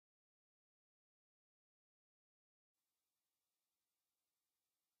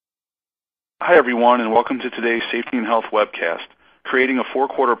Hi, everyone, and welcome to today's Safety and Health webcast, Creating a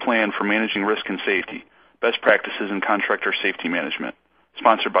Four-Quarter Plan for Managing Risk and Safety, Best Practices in Contractor Safety Management,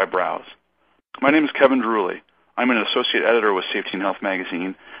 sponsored by Browse. My name is Kevin Drewley. I'm an associate editor with Safety and Health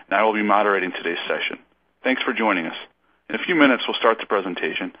magazine, and I will be moderating today's session. Thanks for joining us. In a few minutes, we'll start the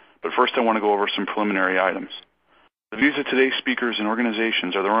presentation, but first I want to go over some preliminary items. The views of today's speakers and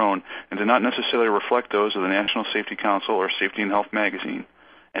organizations are their own and do not necessarily reflect those of the National Safety Council or Safety and Health magazine.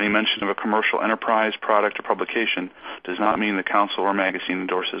 Any mention of a commercial enterprise, product, or publication does not mean the Council or magazine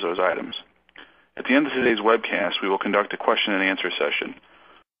endorses those items. At the end of today's webcast, we will conduct a question and answer session.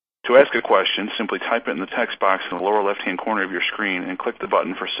 To ask a question, simply type it in the text box in the lower left-hand corner of your screen and click the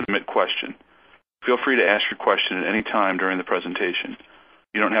button for Submit Question. Feel free to ask your question at any time during the presentation.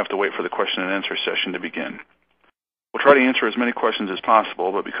 You don't have to wait for the question and answer session to begin. We'll try to answer as many questions as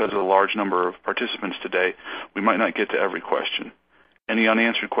possible, but because of the large number of participants today, we might not get to every question. Any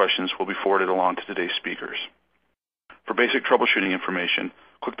unanswered questions will be forwarded along to today's speakers. For basic troubleshooting information,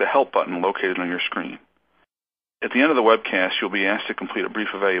 click the Help button located on your screen. At the end of the webcast, you'll be asked to complete a brief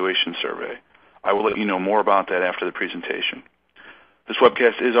evaluation survey. I will let you know more about that after the presentation. This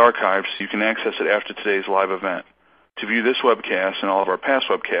webcast is archived, so you can access it after today's live event. To view this webcast and all of our past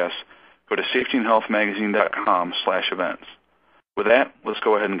webcasts, go to safetyandhealthmagazine.com/events. With that, let's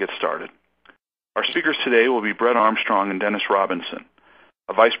go ahead and get started. Our speakers today will be Brett Armstrong and Dennis Robinson.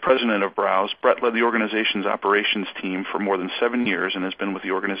 A vice president of Browse, Brett led the organization's operations team for more than 7 years and has been with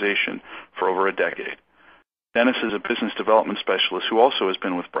the organization for over a decade. Dennis is a business development specialist who also has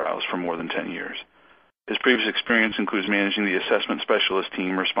been with Browse for more than 10 years. His previous experience includes managing the assessment specialist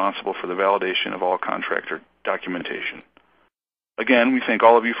team responsible for the validation of all contractor documentation. Again, we thank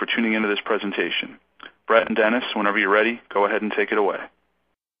all of you for tuning into this presentation. Brett and Dennis, whenever you're ready, go ahead and take it away.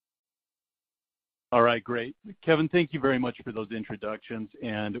 All right, great. Kevin, thank you very much for those introductions,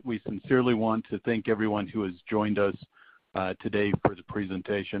 and we sincerely want to thank everyone who has joined us today for the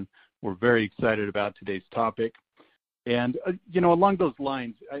presentation. We're very excited about today's topic. And, along those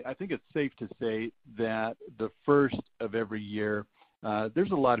lines, I think it's safe to say that the first of every year,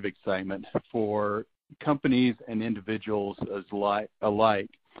 there's a lot of excitement for companies and individuals alike.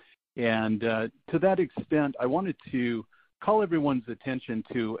 And to that extent, I wanted to call everyone's attention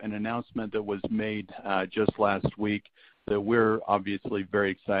to an announcement that was made just last week that we're obviously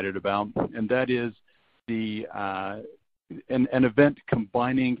very excited about, and that is an event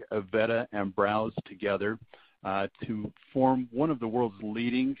combining Avetta and Browse together to form one of the world's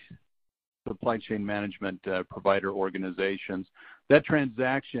leading supply chain management provider organizations. That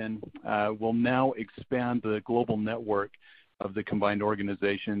transaction will now expand the global network of the combined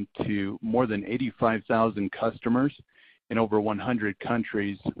organization to more than 85,000 customers in over 100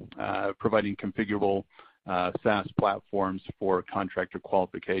 countries, providing configurable SaaS platforms for contractor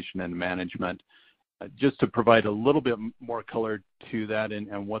qualification and management. Just to provide a little bit more color to that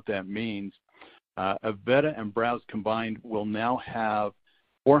and what that means, Avetta and Browse combined will now have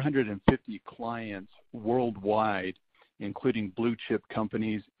 450 clients worldwide, including blue chip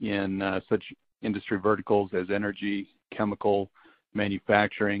companies in such industry verticals as energy, chemical,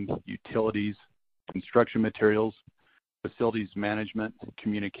 manufacturing, utilities, construction materials, facilities management,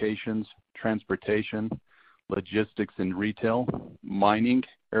 communications, transportation, logistics and retail, mining,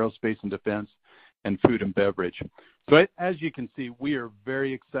 aerospace and defense, and food and beverage. So as you can see, we are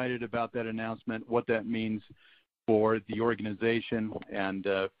very excited about that announcement, what that means for the organization and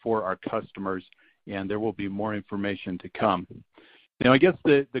for our customers, and there will be more information to come. Now, I guess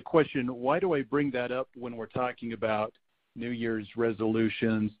the question, why do I bring that up when we're talking about New Year's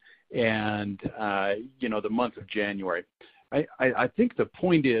resolutions and, the month of January? I think the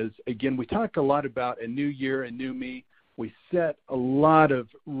point is, again, we talk a lot about a new year, a new me. We set a lot of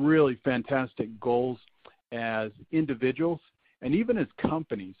really fantastic goals as individuals and even as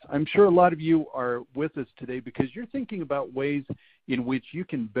companies. I'm sure a lot of you are with us today because you're thinking about ways in which you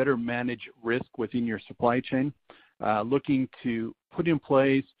can better manage risk within your supply chain, looking to put in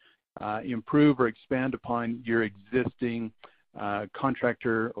place, improve or expand upon your existing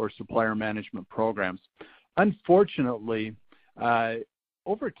contractor or supplier management programs. Unfortunately,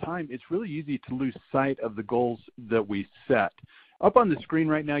 over time, it's really easy to lose sight of the goals that we set. Up on the screen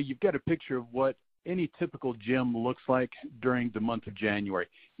right now, you've got a picture of what any typical gym looks like during the month of January.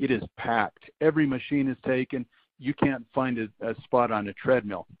 It is packed. Every machine is taken. You can't find a spot on a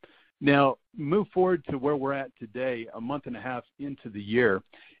treadmill. Now, move forward to where we're at today, a month and a half into the year,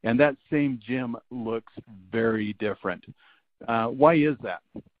 and that same gym looks very different. Why is that?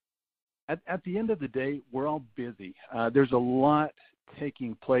 At the end of the day, we're all busy. There's a lot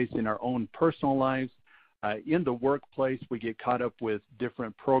taking place in our own personal lives. In the workplace, we get caught up with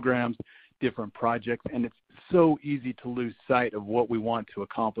different programs, different projects, and it's so easy to lose sight of what we want to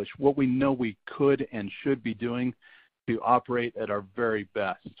accomplish, what we know we could and should be doing to operate at our very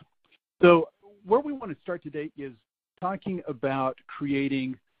best. So where we want to start today is talking about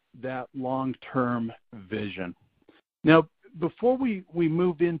creating that long-term vision. Now, before we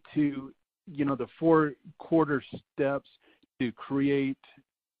move into, the 4 quarter steps to create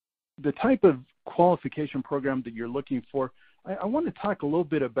the type of qualification program that you're looking for, I want to talk a little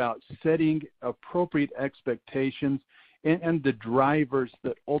bit about setting appropriate expectations and the drivers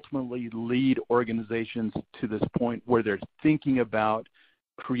that ultimately lead organizations to this point where they're thinking about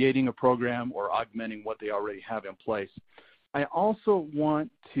creating a program or augmenting what they already have in place. I also want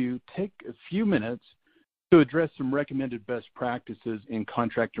to take a few minutes to address some recommended best practices in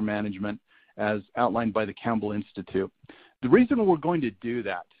contractor management as outlined by the Campbell Institute. The reason we're going to do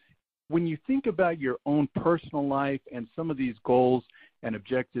that, when you think about your own personal life and some of these goals and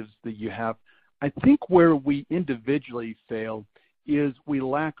objectives that you have, I think where we individually fail is we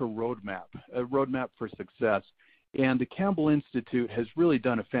lack a roadmap for success. And the Campbell Institute has really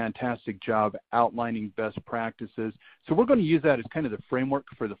done a fantastic job outlining best practices. So we're going to use that as kind of the framework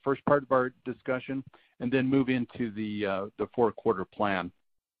for the first part of our discussion and then move into the 4 quarter plan.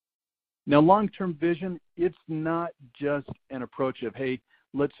 Now, long-term vision, it's not just an approach of, hey,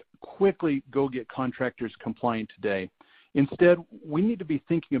 let's quickly go get contractors compliant today. Instead, we need to be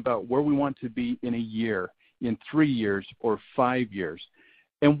thinking about where we want to be in a year, in 3 years, or 5 years.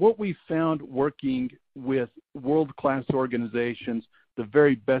 And what we found working with world-class organizations, the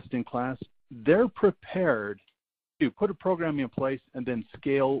very best in class, they're prepared to put a program in place and then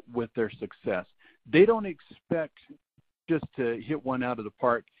scale with their success. They don't expect just to hit one out of the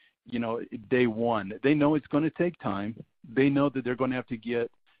park, day one. They know it's going to take time. They know that they're going to have to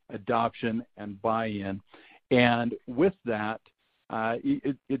get adoption and buy-in. And with that,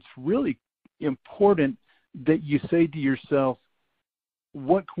 it's really important that you say to yourself,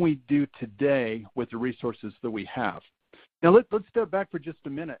 what can we do today with the resources that we have? Now, let's step back for just a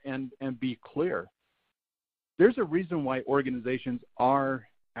minute and be clear. There's a reason why organizations are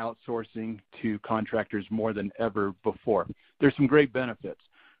outsourcing to contractors more than ever before. There's some great benefits.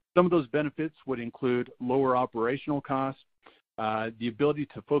 Some of those benefits would include lower operational costs, the ability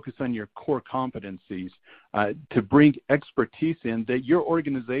to focus on your core competencies, to bring expertise in that your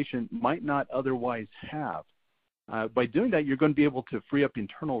organization might not otherwise have. By doing that, you're going to be able to free up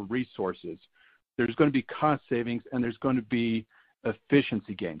internal resources. There's going to be cost savings, and there's going to be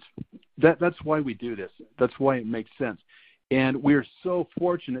efficiency gains. That's why we do this. That's why it makes sense. And we're so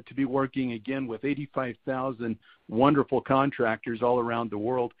fortunate to be working, again, with 85,000 wonderful contractors all around the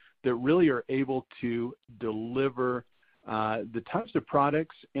world that really are able to deliver the types of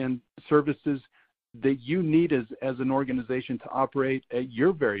products and services that you need as an organization to operate at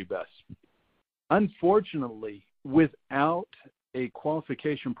your very best. Unfortunately, without a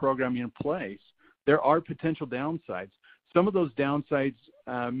qualification program in place, there are potential downsides. Some of those downsides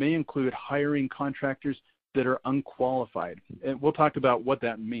may include hiring contractors that are unqualified. And we'll talk about what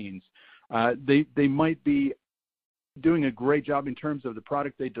that means. They might be doing a great job in terms of the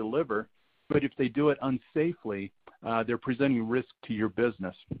product they deliver, but if they do it unsafely, they're presenting risk to your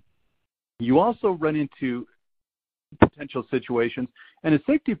business. You also run into potential situations, and as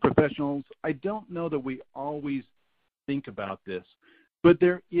safety professionals, I don't know that we always think about this, but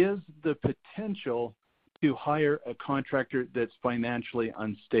there is the potential to hire a contractor that's financially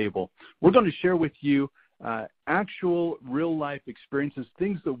unstable. We're going to share with you actual real-life experiences,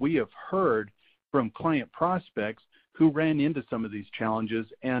 things that we have heard from client prospects who ran into some of these challenges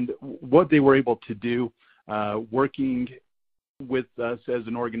and what they were able to do working with us as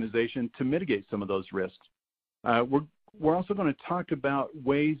an organization to mitigate some of those risks. We're also going to talk about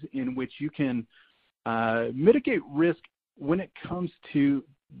ways in which you can mitigate risk when it comes to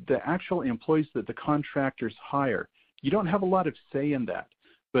the actual employees that the contractors hire. You don't have a lot of say in that,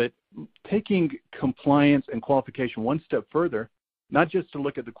 but taking compliance and qualification one step further, not just to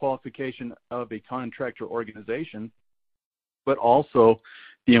look at the qualification of a contractor organization, but also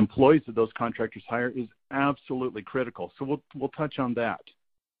the employees that those contractors hire is absolutely critical. So we'll touch on that.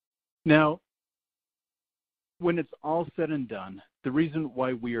 Now, when it's all said and done, the reason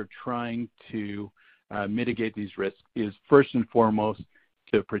why we are trying to mitigate these risks is first and foremost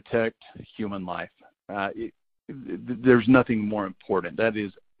to protect human life. There's nothing more important. That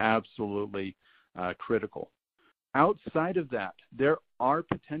is absolutely critical. Outside of that, there are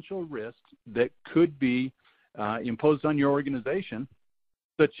potential risks that could be imposed on your organization,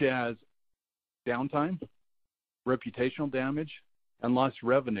 such as downtime, reputational damage, and lost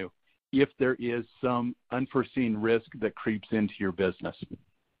revenue if there is some unforeseen risk that creeps into your business.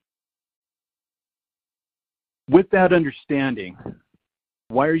 With that understanding,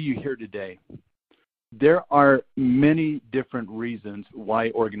 why are you here today? There are many different reasons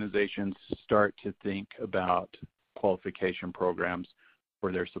why organizations start to think about qualification programs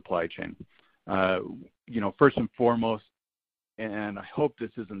for their supply chain. First and foremost, and I hope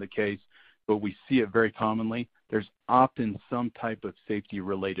this isn't the case, but we see it very commonly, there's often some type of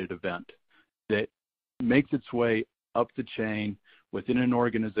safety-related event that makes its way up the chain within an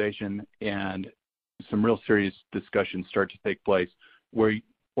organization, and some real serious discussions start to take place where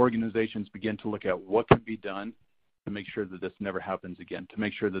organizations begin to look at what can be done to make sure that this never happens again, to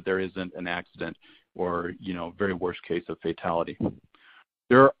make sure that there isn't an accident or, very worst case of fatality.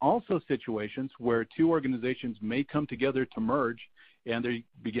 There are also situations where two organizations may come together to merge and they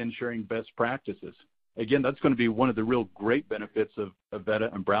begin sharing best practices. Again, that's going to be one of the real great benefits of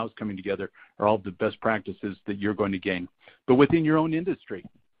Avetta and Browse coming together, are all the best practices that you're going to gain. But within your own industry,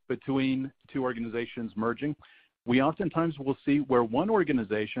 between two organizations merging, we oftentimes will see where one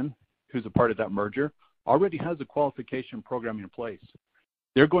organization who's a part of that merger already has a qualification program in place.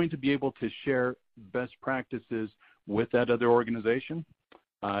 They're going to be able to share best practices with that other organization.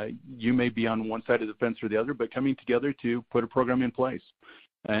 You may be on one side of the fence or the other, but coming together to put a program in place.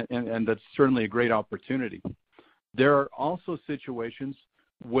 And that's certainly a great opportunity. There are also situations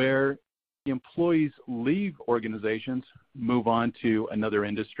where employees leave organizations, move on to another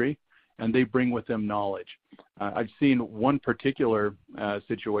industry, and they bring with them knowledge. I've seen one particular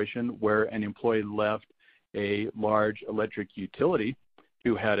situation where an employee left a large electric utility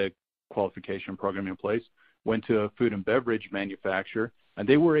who had a qualification program in place, went to a food and beverage manufacturer, and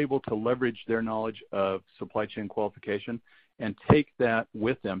they were able to leverage their knowledge of supply chain qualification and take that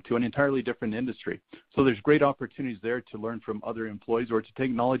with them to an entirely different industry. So there's great opportunities there to learn from other employees or to take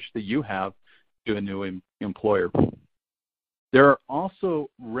knowledge that you have to a new employer. There are also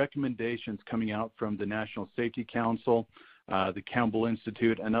recommendations coming out from the National Safety Council, the Campbell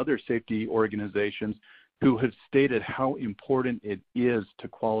Institute, and other safety organizations who have stated how important it is to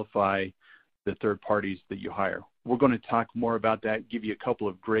qualify the third parties that you hire. We're going to talk more about that, give you a couple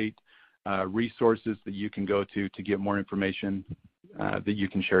of great resources that you can go to get more information that you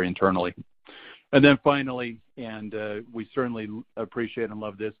can share internally. And then finally, and we certainly appreciate and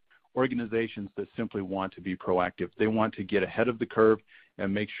love this, organizations that simply want to be proactive. They want to get ahead of the curve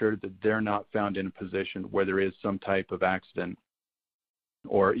and make sure that they're not found in a position where there is some type of accident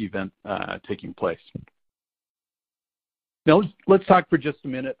or event taking place. Now, let's talk for just a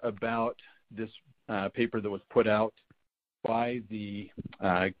minute about this paper that was put out by the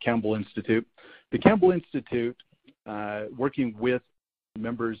Campbell Institute. The Campbell Institute, working with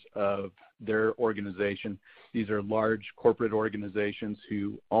members of their organization, these are large corporate organizations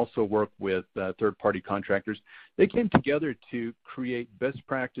who also work with third-party contractors. They came together to create best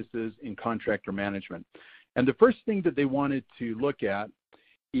practices in contractor management. And the first thing that they wanted to look at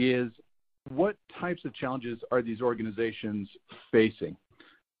is what types of challenges are these organizations facing?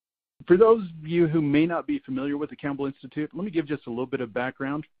 For those of you who may not be familiar with the Campbell Institute, let me give just a little bit of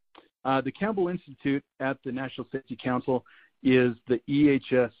background. The Campbell Institute at the National Safety Council is the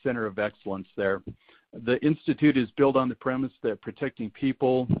EHS Center of Excellence there. The Institute is built on the premise that protecting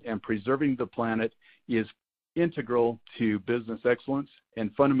people and preserving the planet is integral to business excellence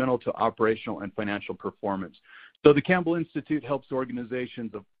and fundamental to operational and financial performance. So the Campbell Institute helps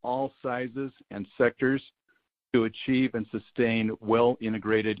organizations of all sizes and sectors to achieve and sustain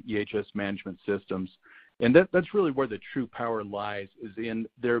well-integrated EHS management systems. And that's really where the true power lies, is in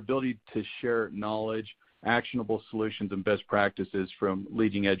their ability to share knowledge, actionable solutions, and best practices from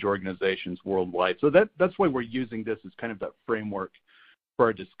leading-edge organizations worldwide. So that's why we're using this as kind of that framework for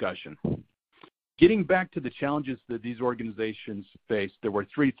our discussion. Getting back to the challenges that these organizations face, there were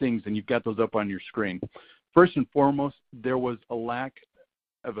three things, and you've got those up on your screen. First and foremost, there was a lack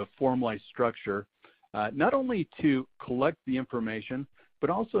of a formalized structure, not only to collect the information, but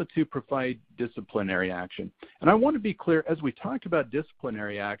also to provide disciplinary action. And I want to be clear, as we talk about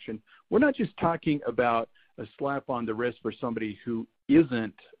disciplinary action, we're not just talking about a slap on the wrist for somebody who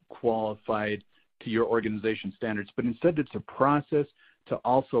isn't qualified to your organization standards, but instead it's a process to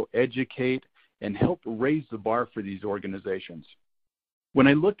also educate and help raise the bar for these organizations. When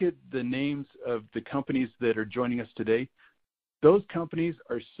I look at the names of the companies that are joining us today, those companies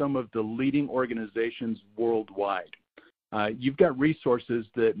are some of the leading organizations worldwide. You've got resources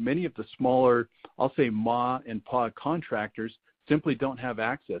that many of the smaller, I'll say Ma and Pa contractors simply don't have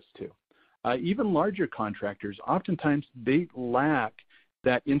access to. Even larger contractors, oftentimes they lack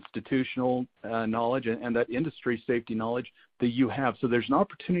that institutional knowledge and that industry safety knowledge that you have. So there's an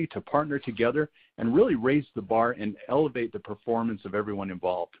opportunity to partner together and really raise the bar and elevate the performance of everyone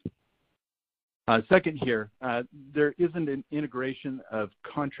involved. Second here, there isn't an integration of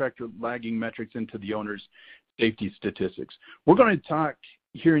contractor lagging metrics into the owner's safety statistics. We're going to talk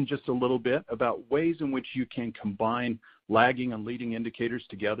here in just a little bit about ways in which you can combine lagging and leading indicators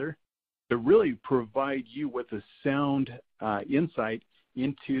together to really provide you with a sound insight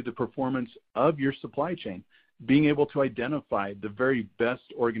into the performance of your supply chain, being able to identify the very best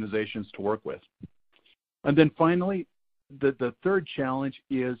organizations to work with. And then finally, the third challenge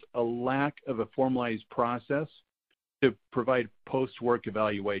is a lack of a formalized process to provide post-work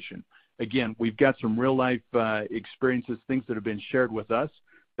evaluation. Again, we've got some real-life experiences, things that have been shared with us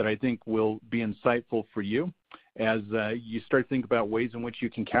that I think will be insightful for you as you start to think about ways in which you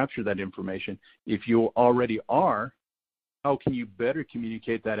can capture that information. If you already are, how can you better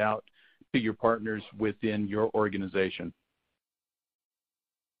communicate that out to your partners within your organization?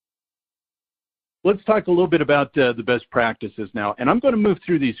 Let's talk a little bit about the best practices now. And I'm going to move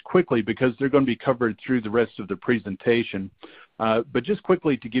through these quickly because they're going to be covered through the rest of the presentation. But just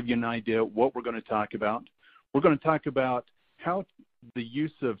quickly to give you an idea what we're going to talk about. We're going to talk about how the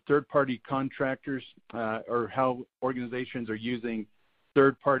use of third-party contractors or how organizations are using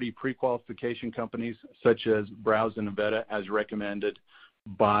third-party pre-qualification companies such as Browse and Avetta as recommended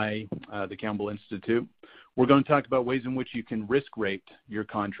by the Campbell Institute. We're going to talk about ways in which you can risk rate your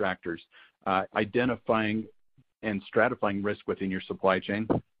contractors, identifying and stratifying risk within your supply chain.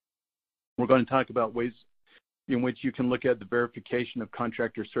 We're going to talk about ways in which you can look at the verification of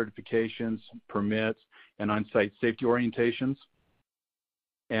contractor certifications, permits, and on-site safety orientations,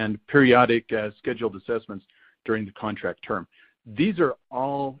 and periodic scheduled assessments during the contract term. These are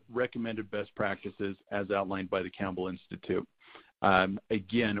all recommended best practices as outlined by the Campbell Institute.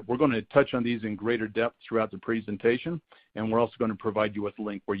 Again, we're going to touch on these in greater depth throughout the presentation, and we're also going to provide you with a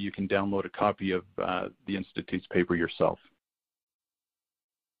link where you can download a copy of the Institute's paper yourself.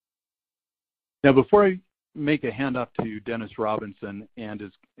 Now, before I make a handoff to Dennis Robinson, and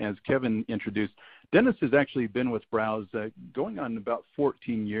as Kevin introduced, Dennis has actually been with Browse going on about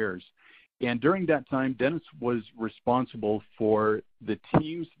 14 years. And during that time, Dennis was responsible for the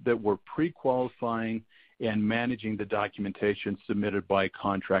teams that were pre-qualifying and managing the documentation submitted by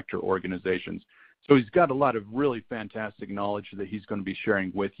contractor organizations. So he's got a lot of really fantastic knowledge that he's going to be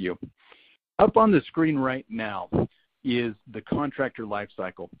sharing with you. Up on the screen right now is the contractor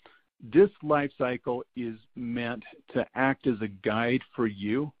lifecycle. This lifecycle is meant to act as a guide for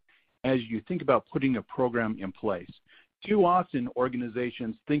you as you think about putting a program in place. Too often,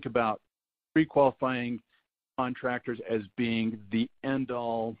 organizations think about pre-qualifying contractors as being the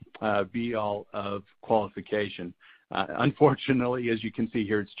end-all, be-all of qualification. Unfortunately, as you can see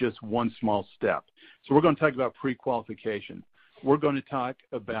here, it's just one small step. So we're going to talk about pre-qualification. We're going to talk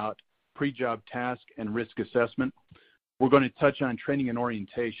about pre-job task and risk assessment. We're going to touch on training and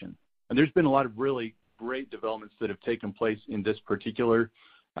orientation. And there's been a lot of really great developments that have taken place in this particular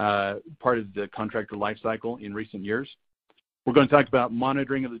part of the contractor lifecycle in recent years. We're going to talk about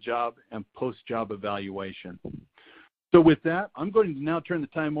monitoring of the job and post-job evaluation. So with that, I'm going to now turn the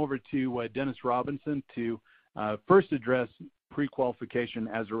time over to Dennis Robinson to first address pre-qualification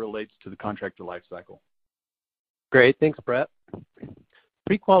as it relates to the contractor lifecycle. Great. Thanks, Brett.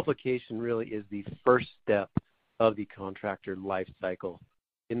 Pre-qualification really is the first step of the contractor lifecycle.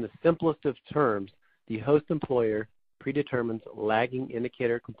 In the simplest of terms, the host employer predetermines lagging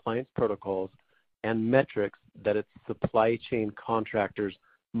indicator compliance protocols and metrics that its supply chain contractors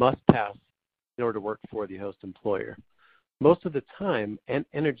must pass in order to work for the host employer. Most of the time and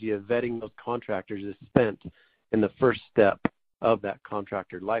energy of vetting those contractors is spent in the first step of that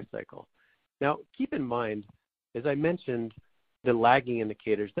contractor lifecycle. Now, keep in mind, as I mentioned, the lagging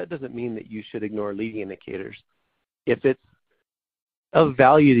indicators, that doesn't mean that you should ignore leading indicators. If it's of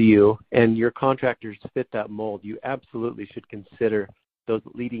value to you and your contractors fit that mold, you absolutely should consider those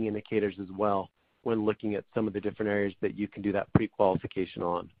leading indicators as well when looking at some of the different areas that you can do that pre-qualification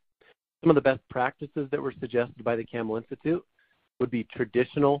on. Some of the best practices that were suggested by the Campbell Institute would be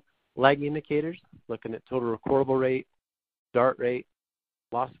traditional lagging indicators, looking at total recordable rate, start rate,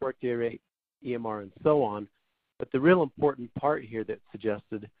 lost workday rate, EMR, and so on. But the real important part here that's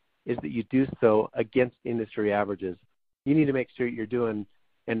suggested is that you do so against industry averages. You need to make sure you're doing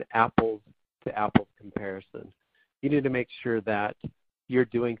an apples-to-apples comparison. You need to make sure that you're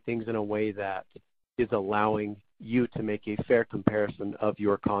doing things in a way that is allowing you to make a fair comparison of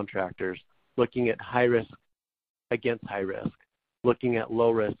your contractors, looking at high risk against high risk, looking at low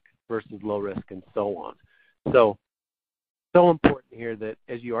risk versus low risk, and so on. So important here that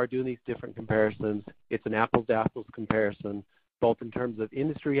as you are doing these different comparisons, it's an apples-to-apples comparison, both in terms of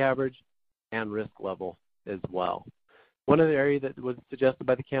industry average and risk level as well. One other area that was suggested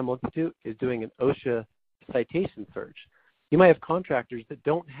by the Campbell Institute is doing an OSHA citation search. You might have contractors that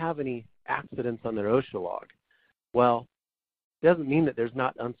don't have any accidents on their OSHA log. Well, it doesn't mean that there's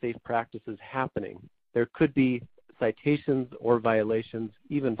not unsafe practices happening. There could be citations or violations,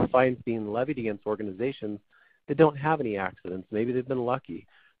 even fines being levied against organizations that don't have any accidents. Maybe they've been lucky.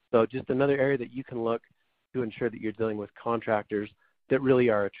 So just another area that you can look to ensure that you're dealing with contractors that really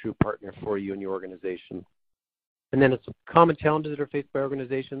are a true partner for you and your organization. And then it's common challenges that are faced by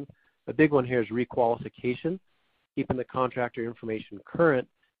organizations. A big one here is requalification, keeping the contractor information current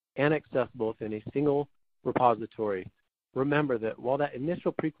and accessible within a single repository. Remember that while that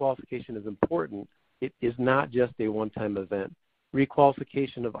initial pre-qualification is important, it is not just a one-time event.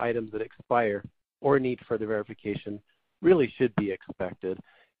 Requalification of items that expire or need further verification really should be expected.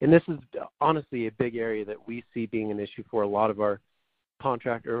 And this is honestly a big area that we see being an issue for a lot of our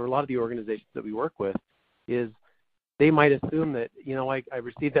contractors or a lot of the organizations that we work with is they might assume that, I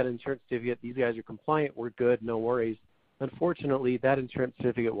received that insurance certificate, these guys are compliant, we're good, no worries. Unfortunately, that insurance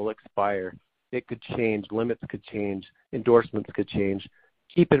certificate will expire. It could change, limits could change, endorsements could change.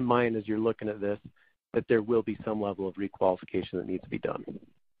 Keep in mind as you're looking at this that there will be some level of requalification that needs to be done.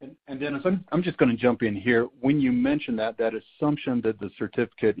 And Dennis, I'm just going to jump in here. When you mention that assumption that the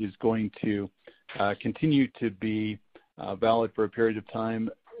certificate is going to continue to be valid for a period of time,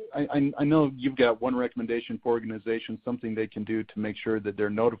 I know you've got one recommendation for organizations, something they can do to make sure that they're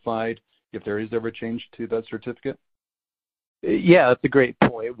notified if there is ever a change to that certificate? Yeah, that's a great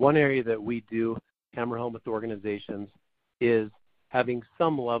point. One area that we do hammer home with organizations is having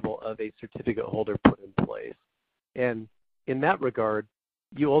some level of a certificate holder put in place. And in that regard,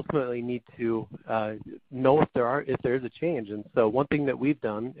 you ultimately need to know if there is a change. And so one thing that we've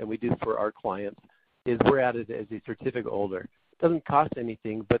done, and we do for our clients, is we're added as a certificate holder. It doesn't cost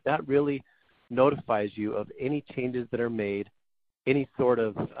anything, but that really notifies you of any changes that are made, any sort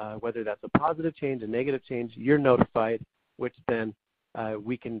of, whether that's a positive change, a negative change, you're notified, which then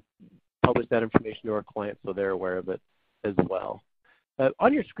we can publish that information to our clients so they're aware of it as well.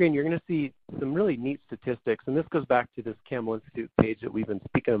 On your screen, you're going to see some really neat statistics, and this goes back to this Campbell Institute page that we've been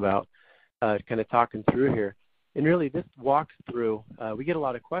speaking about, kind of talking through here. And really, this walks through, we get a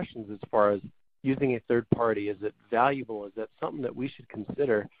lot of questions as far as using a third party. Is it valuable? Is that something that we should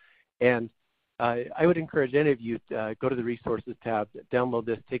consider? And I would encourage any of you to go to the resources tab, download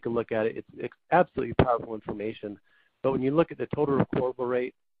this, take a look at it. It's absolutely powerful information. But when you look at the total recordable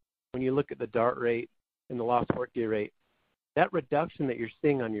rate, when you look at the DART rate and the lost workday rate, that reduction that you're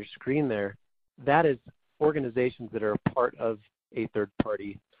seeing on your screen there, that is organizations that are a part of a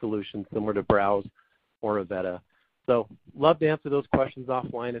third-party solution similar to Browse or Avetta. So love to answer those questions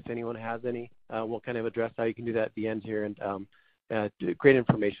offline if anyone has any. We'll kind of address how you can do that at the end here, and great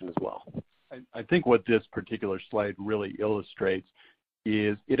information as well. I think what this particular slide really illustrates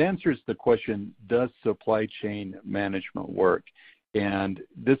is it answers the question, does supply chain management work? And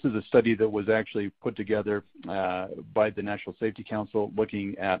this is a study that was actually put together by the National Safety Council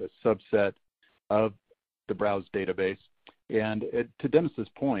looking at a subset of the Browse database. And to Dennis's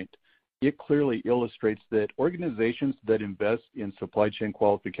point, it clearly illustrates that organizations that invest in supply chain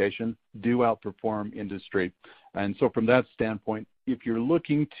qualification do outperform industry. And so from that standpoint, if you're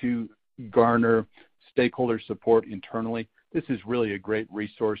looking to garner stakeholder support internally, this is really a great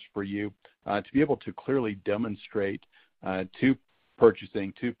resource for you to be able to clearly demonstrate to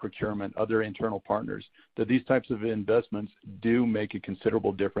purchasing, to procurement, other internal partners, that these types of investments do make a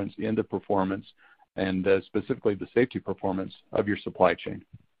considerable difference in the performance and specifically the safety performance of your supply chain.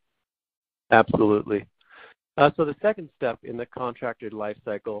 Absolutely. So the second step in the contractor life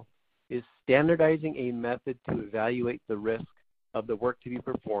cycle is standardizing a method to evaluate the risk of the work to be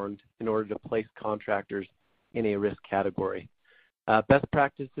performed in order to place contractors in a risk category. Best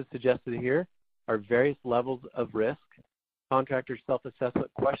practices suggested here are various levels of risk, contractor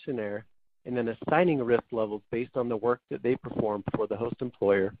self-assessment questionnaire, and then assigning risk levels based on the work that they perform for the host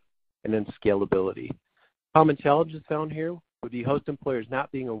employer, and then scalability. Common challenges found here would be host employers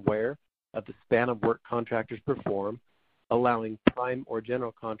not being aware of the span of work contractors perform, allowing prime or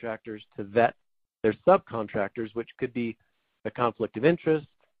general contractors to vet their subcontractors, which could be a conflict of interest.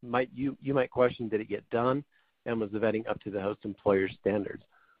 You might question, did it get done, and was the vetting up to the host employer's standards?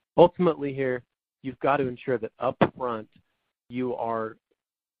 Ultimately here, you've got to ensure that up front you are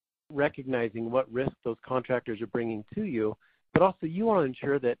recognizing what risk those contractors are bringing to you, but also you want to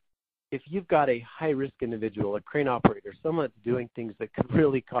ensure that if you've got a high-risk individual, a crane operator, someone that's doing things that could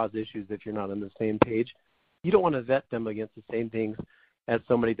really cause issues if you're not on the same page, you don't want to vet them against the same things as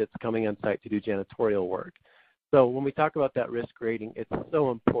somebody that's coming on site to do janitorial work. So when we talk about that risk rating, it's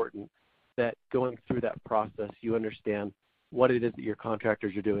so important that going through that process, you understand what it is that your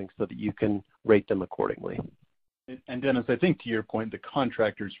contractors are doing so that you can rate them accordingly. And Dennis, I think to your point, the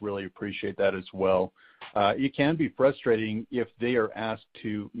contractors really appreciate that as well. It can be frustrating if they are asked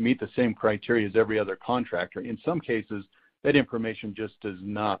to meet the same criteria as every other contractor. In some cases, that information just does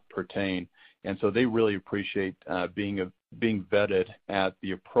not pertain, and so they really appreciate being vetted at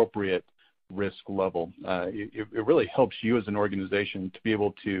the appropriate risk level. It really helps you as an organization to be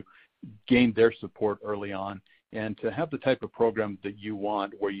able to gain their support early on and to have the type of program that you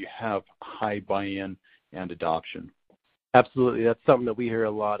want where you have high buy-in and adoption. Absolutely. That's something that we hear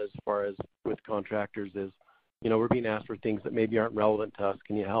a lot as far as with contractors is, we're being asked for things that maybe aren't relevant to us.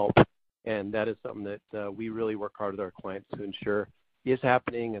 Can you help? And that is something that we really work hard with our clients to ensure is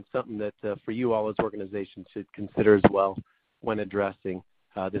happening, and something that for you all as organizations should consider as well when addressing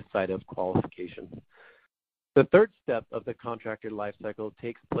this side of qualification. The third step of the contractor lifecycle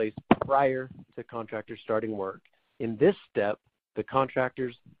takes place prior to contractors starting work. In this step, the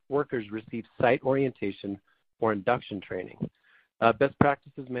workers receive site orientation or induction training. Best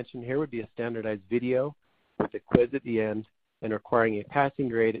practices mentioned here would be a standardized video with a quiz at the end and requiring a passing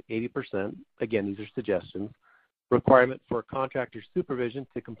grade at 80%. Again, these are suggestions. Requirement for contractor supervision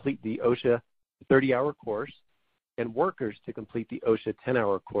to complete the OSHA 30-hour course, and workers to complete the OSHA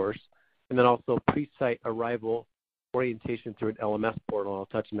 10-hour course, and then also pre-site arrival orientation through an LMS portal. I'll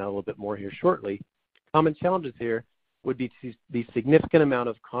touch on that a little bit more here shortly. Common challenges here would be the significant amount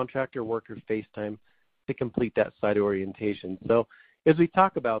of contractor worker face time to complete that site orientation. So as we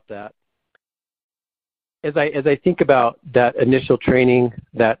talk about that, as I think about that initial training,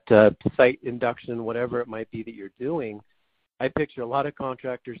 that site induction, whatever it might be that you're doing, I picture a lot of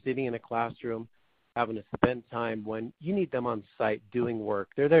contractors sitting in a classroom having to spend time when you need them on site doing work.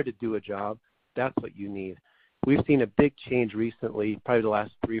 They're there to do a job. That's what you need. We've seen a big change recently, probably the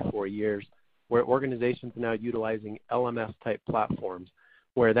last 3 or 4 years, where organizations are now utilizing LMS-type platforms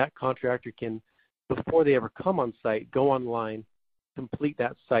where that contractor can, before they ever come on site, go online, complete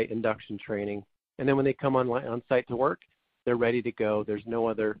that site induction training, and then when they come on site to work, they're ready to go. There's no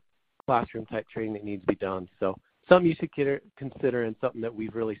other classroom-type training that needs to be done. So something you should consider, and something that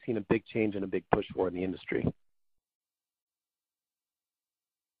we've really seen a big change and a big push for in the industry.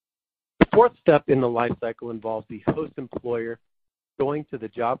 The fourth step in the life cycle involves the host employer going to the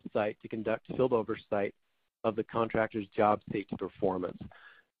job site to conduct field oversight of the contractor's job safety performance.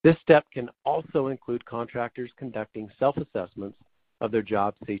 This step can also include contractors conducting self-assessments of their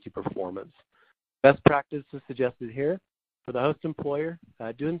job safety performance. Best practice is suggested here for the host employer,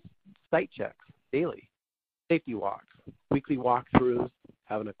 doing site checks daily, safety walks, weekly walkthroughs,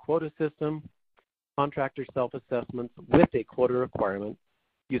 having a quota system, contractor self-assessments with a quota requirement,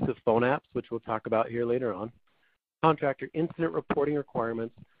 use of phone apps, which we'll talk about here later on, contractor incident reporting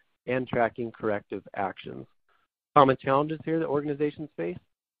requirements, and tracking corrective actions. Common challenges here that organizations face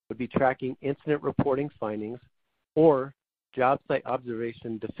would be tracking incident reporting findings or job site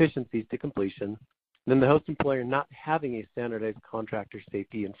observation deficiencies to completion, and then the host employer not having a standardized contractor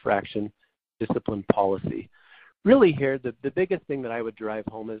safety infraction discipline policy. Really here, the biggest thing that I would drive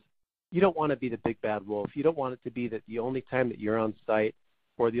home is you don't want to be the big bad wolf. You don't want it to be that the only time that you're on site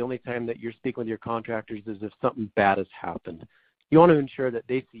or the only time that you're speaking with your contractors is if something bad has happened. You want to ensure that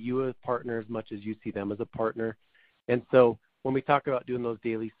they see you as a partner as much as you see them as a partner. And so when we talk about doing those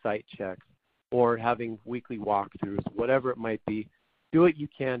daily site checks or having weekly walkthroughs, whatever it might be, do what you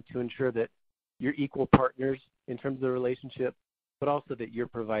can to ensure that you're equal partners in terms of the relationship, but also that you're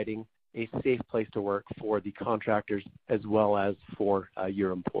providing a safe place to work for the contractors as well as for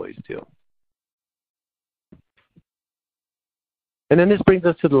your employees too. And then this brings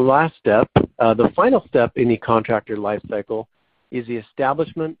us to the last step. The final step in the contractor life cycle is the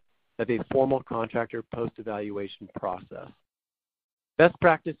establishment of a formal contractor post-evaluation process. Best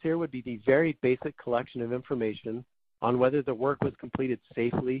practice here would be the very basic collection of information on whether the work was completed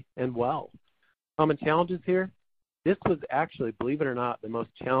safely and well. Common challenges here? This was actually, believe it or not, the most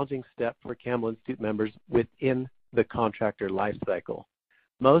challenging step for Campbell Institute members within the contractor life cycle.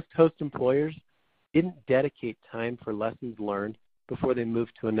 Most host employers didn't dedicate time for lessons learned before they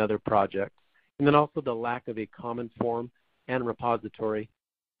moved to another project. And then also the lack of a common form and repository.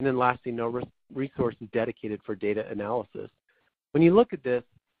 And then lastly, no resources dedicated for data analysis. When you look at this,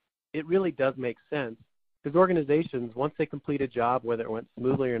 it really does make sense because organizations, once they complete a job, whether it went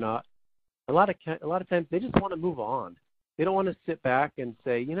smoothly or not, a lot of times they just want to move on. They don't want to sit back and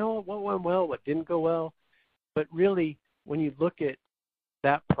say, you know, what went well, what didn't go well. But really, when you look at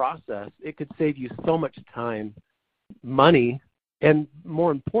that process, it could save you so much time, money, and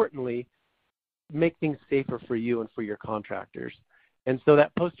more importantly, make things safer for you and for your contractors. And so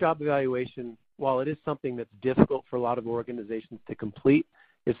that post-job evaluation, while it is something that's difficult for a lot of organizations to complete,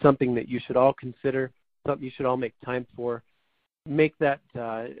 is something that you should all consider, something you should all make time for. Make that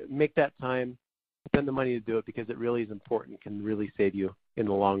time, spend the money to do it, because it really is important. It can really save you in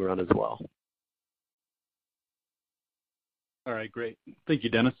the long run as well. All right, great. Thank you,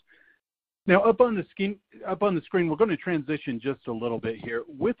 Dennis. Now, up on the screen, we're going to transition just a little bit here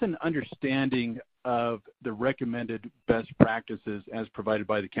with an understanding of the recommended best practices as provided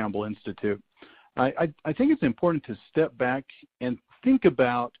by the Campbell Institute. I think it's important to step back and think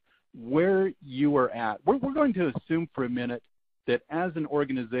about where you are at. We're going to assume for a minute that as an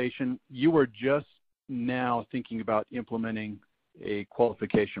organization, you are just now thinking about implementing a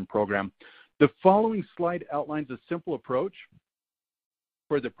qualification program. The following slide outlines a simple approach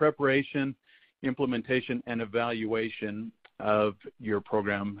for the preparation, implementation, and evaluation of your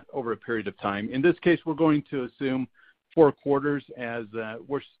program over a period of time. In this case, we're going to assume 4 quarters, as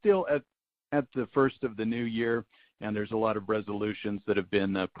we're still at the first of the new year, and there's a lot of resolutions that have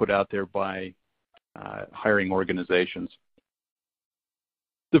been put out there by hiring organizations.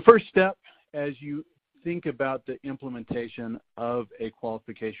 The first step, as you think about the implementation of a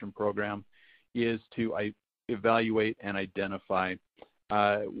qualification program, is to evaluate and identify.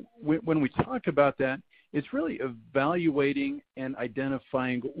 When we talk about that, it's really evaluating and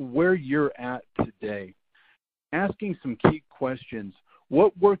identifying where you're at today. Asking some key questions.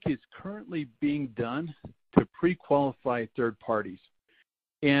 What work is currently being done to pre-qualify third parties?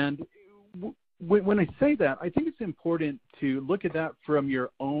 And when I say that, I think it's important to look at that from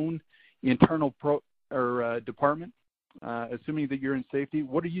your own internal department, assuming that you're in safety.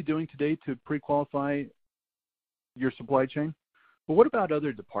 What are you doing today to pre-qualify your supply chain? But what about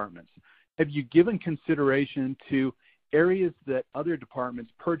other departments? Have you given consideration to areas that other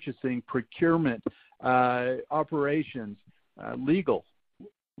departments, purchasing, procurement, operations, legal,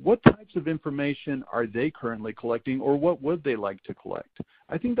 what types of information are they currently collecting, or what would they like to collect?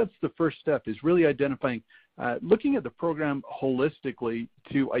 I think that's the first step, is really identifying, looking at the program holistically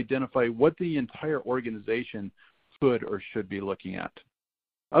to identify what the entire organization could or should be looking at.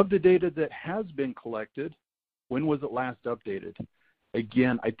 Of the data that has been collected, when was it last updated?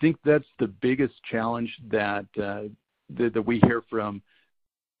 Again, I think that's the biggest challenge that we hear from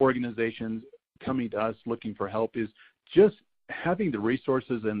organizations coming to us looking for help, is just having the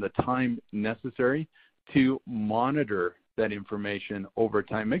resources and the time necessary to monitor that information over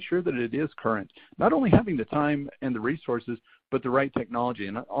time. Make sure that it is current. Not only having the time and the resources, but the right technology.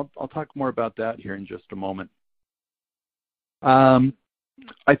 And I'll talk more about that here in just a moment.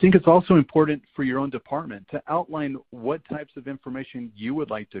 I think it's also important for your own department to outline what types of information you would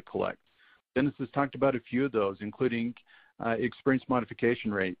like to collect. Dennis has talked about a few of those, including experience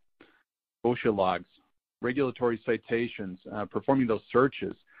modification rate, OSHA logs, regulatory citations, performing those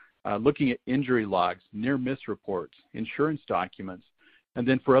searches, looking at injury logs, near-miss reports, insurance documents, and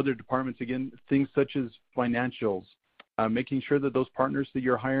then for other departments, again, things such as financials, making sure that those partners that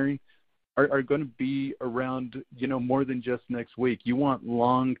you're hiring are going to be around, more than just next week. You want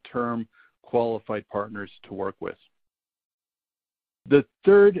long-term qualified partners to work with. The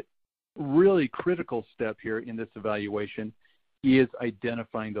third really critical step here in this evaluation is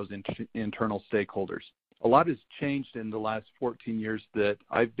identifying those internal stakeholders. A lot has changed in the last 14 years that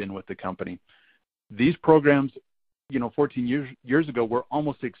I've been with the company. These programs, 14 years ago were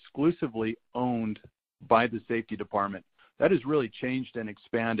almost exclusively owned by the safety department. That has really changed and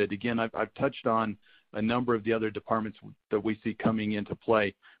expanded. Again, I've touched on a number of the other departments that we see coming into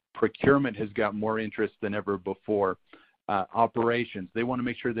play. Procurement has got more interest than ever before. Operations, they want to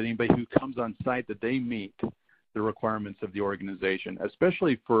make sure that anybody who comes on site, that they meet the requirements of the organization,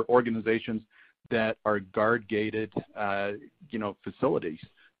 especially for organizations that are guard-gated, facilities.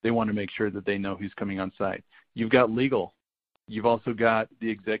 They want to make sure that they know who's coming on site. You've got legal. You've also got the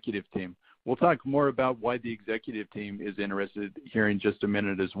executive team. We'll talk more about why the executive team is interested here in just a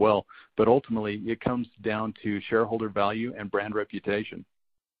minute as well, but ultimately it comes down to shareholder value and brand reputation.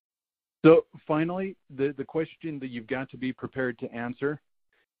 So finally, the question that you've got to be prepared to answer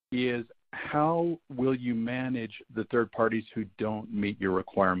is, how will you manage the third parties who don't meet your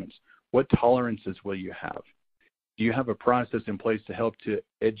requirements? What tolerances will you have? Do you have a process in place to help to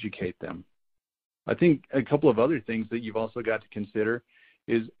educate them? I think a couple of other things that you've also got to consider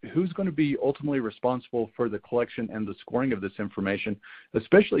is who's going to be ultimately responsible for the collection and the scoring of this information,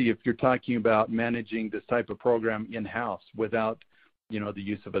 especially if you're talking about managing this type of program in-house without, the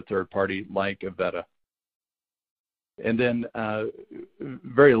use of a third party like Avetta. And then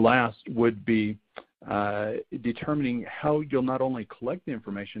very last would be determining how you'll not only collect the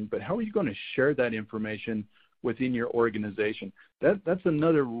information, but how are you going to share that information within your organization. That's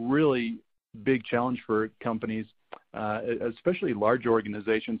another really big challenge for companies, especially large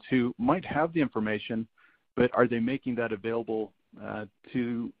organizations who might have the information, but are they making that available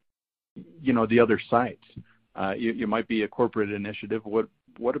to the other sites? You might be a corporate initiative.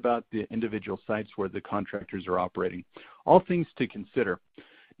 What about the individual sites where the contractors are operating? All things to consider.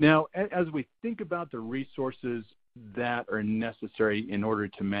 Now, as we think about the resources that are necessary in order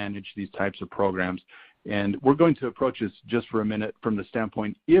to manage these types of programs, and we're going to approach this just for a minute from the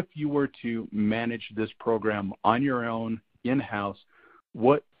standpoint, if you were to manage this program on your own, in-house,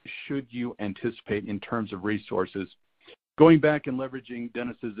 what should you anticipate in terms of resources? Going back and leveraging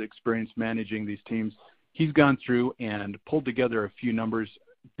Dennis's experience managing these teams, he's gone through and pulled together a few numbers,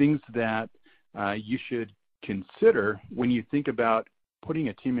 things that you should consider when you think about putting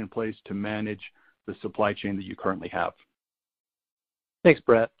a team in place to manage the supply chain that you currently have. Thanks,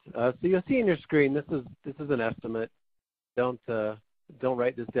 Brett. So you'll see on your screen, this is an estimate. Don't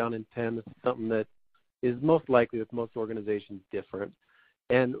write this down in pen. This is something that is most likely with most organizations different.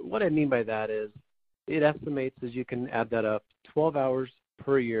 And what I mean by that is it estimates, as you can add that up, 12 hours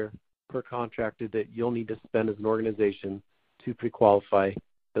per year per contractor that you'll need to spend as an organization to pre-qualify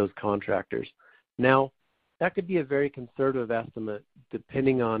those contractors. Now, that could be a very conservative estimate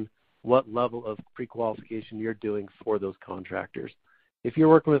depending on what level of pre-qualification you're doing for those contractors. If you're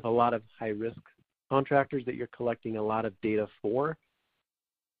working with a lot of high-risk contractors that you're collecting a lot of data for,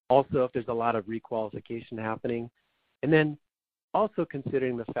 also if there's a lot of requalification happening, and then also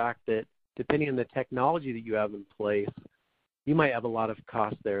considering the fact that depending on the technology that you have in place, you might have a lot of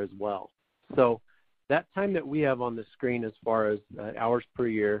cost there as well. So that time that we have on the screen as far as hours per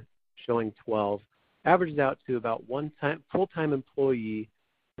year showing 12 averages out to about one full-time employee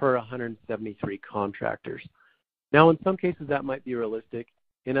per 173 contractors. Now, in some cases, that might be realistic.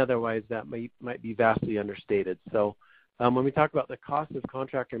 In otherwise, that might be vastly understated. So when we talk about the cost of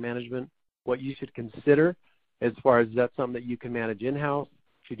contractor management, what you should consider as far as that's something that you can manage in-house,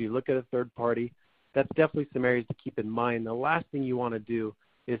 should you look at a third party, that's definitely some areas to keep in mind. The last thing you want to do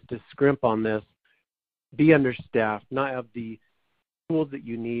is to scrimp on this, be understaffed, not have the tools that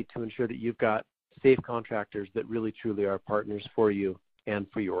you need to ensure that you've got safe contractors that really truly are partners for you and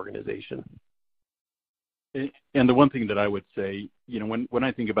for your organization. And the one thing that I would say, when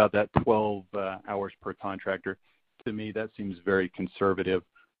I think about that 12 hours per contractor, to me that seems very conservative.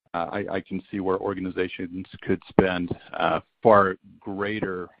 I can see where organizations could spend far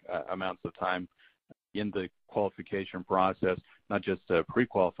greater amounts of time in the qualification process, not just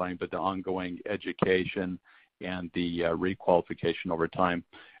pre-qualifying, but the ongoing education and the requalification over time.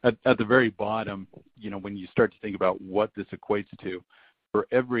 At the very bottom, when you start to think about what this equates to, for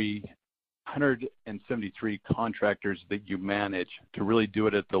every 173 contractors that you manage, to really do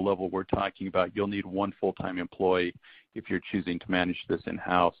it at the level we're talking about, you'll need one full-time employee if you're choosing to manage this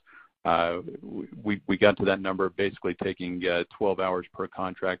in-house. We got to that number basically taking 12 hours per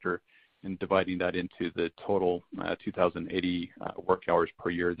contractor and dividing that into the total 2,080 work hours per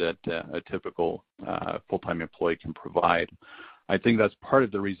year that a typical full-time employee can provide. I think that's part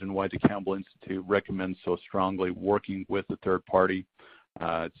of the reason why the Campbell Institute recommends so strongly working with a third party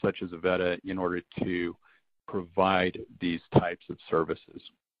such as Avetta in order to provide these types of services.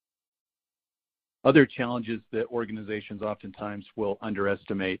 Other challenges that organizations oftentimes will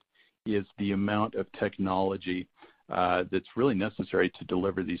underestimate is the amount of technology that's really necessary to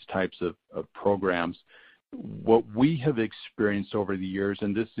deliver these types of programs. What we have experienced over the years,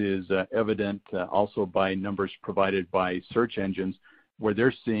 and this is evident also by numbers provided by search engines, where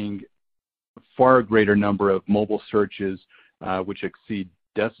they're seeing a far greater number of mobile searches which exceed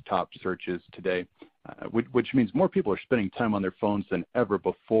desktop searches today, which means more people are spending time on their phones than ever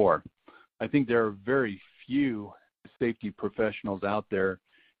before. I think there are very few safety professionals out there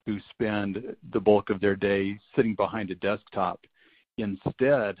who spend the bulk of their day sitting behind a desktop.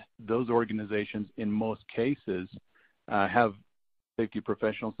 Instead, those organizations, in most cases, have safety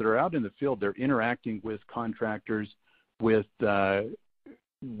professionals that are out in the field. They're interacting with contractors, with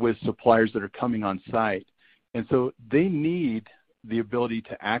suppliers that are coming on site. And so they need the ability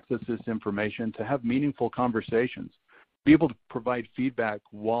to access this information, to have meaningful conversations, be able to provide feedback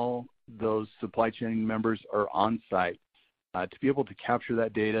while those supply chain members are on site, to be able to capture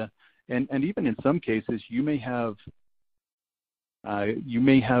that data. And even in some cases, you may have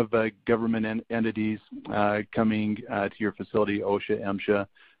government entities coming to your facility, OSHA,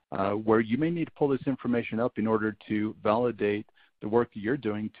 MSHA, where you may need to pull this information up in order to validate the work that you're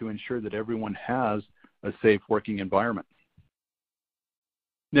doing to ensure that everyone has a safe working environment.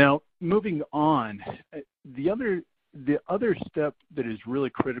 Now, moving on, the other step that is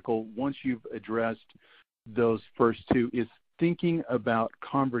really critical once you've addressed those first two is thinking about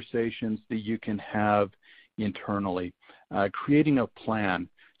conversations that you can have internally, creating a plan,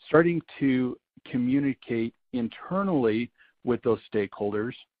 starting to communicate internally with those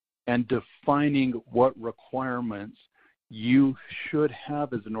stakeholders, and defining what requirements you should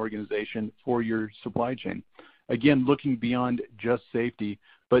have as an organization for your supply chain. Again, looking beyond just safety,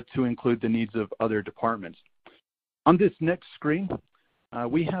 but to include the needs of other departments. On this next screen,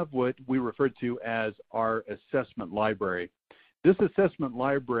 we have what we refer to as our assessment library. This assessment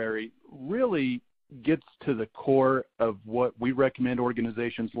library really gets to the core of what we recommend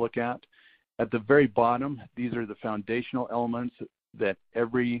organizations look at. At the very bottom, these are the foundational elements that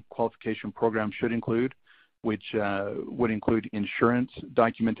every qualification program should include, which would include insurance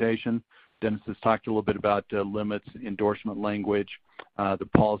documentation. Dennis has talked a little bit about limits, endorsement language, the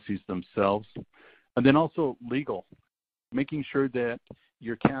policies themselves, and then also legal, making sure that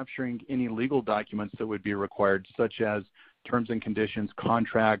you're capturing any legal documents that would be required, such as terms and conditions,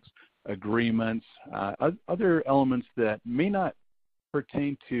 contracts, agreements, other elements that may not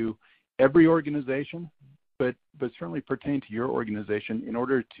pertain to every organization, but certainly pertain to your organization in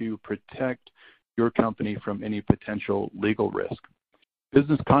order to protect your company from any potential legal risk.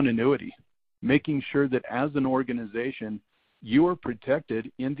 Business continuity, making sure that as an organization, you are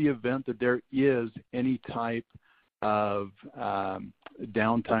protected in the event that there is any type of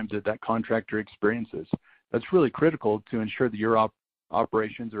downtime that contractor experiences. That's really critical to ensure that your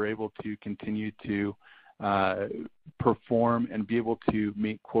operations are able to continue to perform and be able to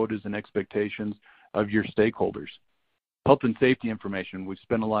meet quotas and expectations of your stakeholders. Health and safety information, we've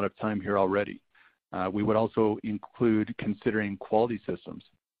spent a lot of time here already. We would also include considering quality systems.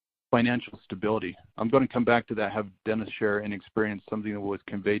 Financial stability. I'm going to come back to that, have Dennis share an experience, something that was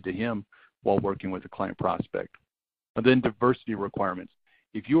conveyed to him while working with a client prospect. And then diversity requirements.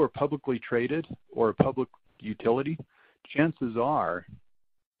 If you are publicly traded or a public utility, chances are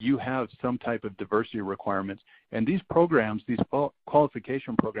you have some type of diversity requirements. And these programs, these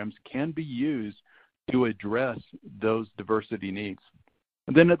qualification programs, can be used to address those diversity needs.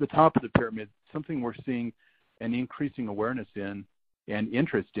 And then at the top of the pyramid, something we're seeing an increasing awareness in and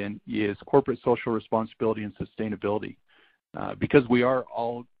interest in is corporate social responsibility and sustainability. Because we are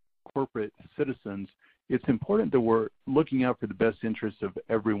all corporate citizens, it's important that we're looking out for the best interests of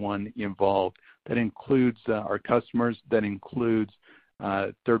everyone involved. That includes our customers, that includes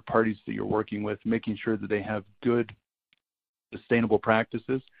third parties that you're working with, making sure that they have good, sustainable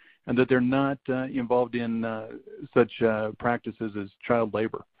practices and that they're not involved in such practices as child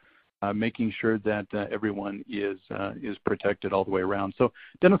labor. Making sure that everyone is protected all the way around. So,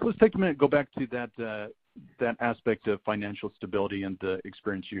 Dennis, let's take a minute and go back to that aspect of financial stability and the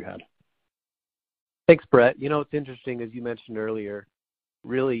experience you had. Thanks, Brett. You know, it's interesting, as you mentioned earlier,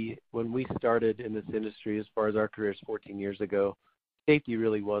 really when we started in this industry, as far as our careers 14 years ago, safety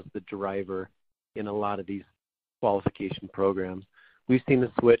really was the driver in a lot of these qualification programs. We've seen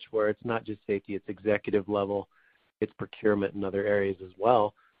the switch where it's not just safety, it's executive level, it's procurement and other areas as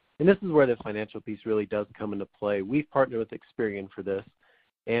well. And this is where the financial piece really does come into play. We've partnered with Experian for this.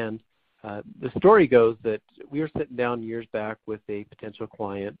 And the story goes that we were sitting down years back with a potential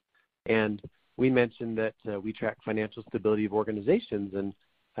client, and we mentioned that we track financial stability of organizations. And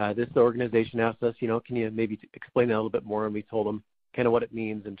this organization asked us, can you maybe explain that a little bit more? And we told them kind of what it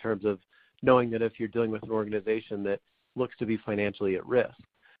means in terms of knowing that if you're dealing with an organization that looks to be financially at risk.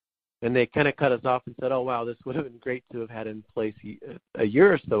 And they kind of cut us off and said, oh, wow, this would have been great to have had in place a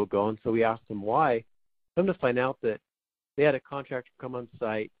year or so ago. And so we asked them why. Come to find out that they had a contractor come on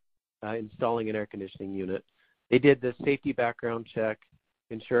site installing an air conditioning unit. They did the safety background check,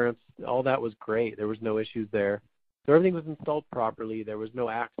 insurance, all that was great. There was no issues there. So everything was installed properly. There was no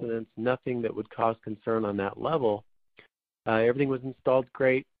accidents, nothing that would cause concern on that level. Everything was installed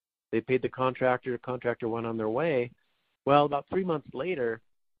great. They paid the contractor went on their way. Well, about 3 months later,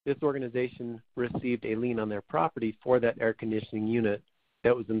 this organization received a lien on their property for that air conditioning unit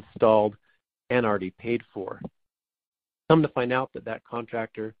that was installed and already paid for. Come to find out that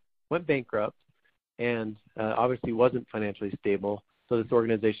contractor went bankrupt and obviously wasn't financially stable, so this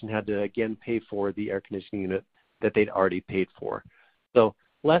organization had to again pay for the air conditioning unit that they'd already paid for. So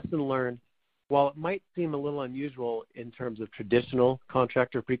lesson learned, while it might seem a little unusual in terms of traditional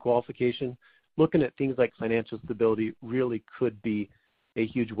contractor pre-qualification, looking at things like financial stability really could be a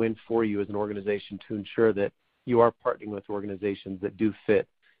huge win for you as an organization to ensure that you are partnering with organizations that do fit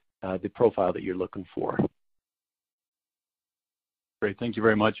the profile that you're looking for. Great. Thank you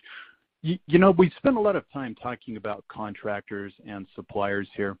very much. We spent a lot of time talking about contractors and suppliers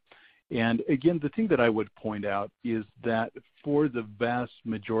here. And again, the thing that I would point out is that for the vast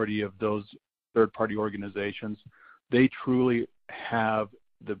majority of those third-party organizations, they truly have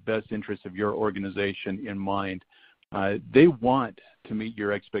the best interests of your organization in mind. They want to meet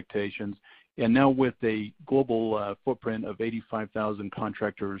your expectations. And now with a global footprint of 85,000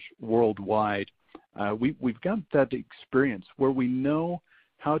 contractors worldwide, we've got that experience where we know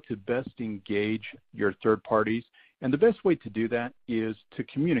how to best engage your third parties. And the best way to do that is to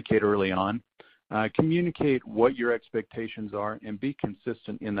communicate early on, communicate what your expectations are, and be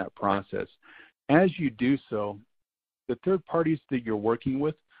consistent in that process. As you do so, the third parties that you're working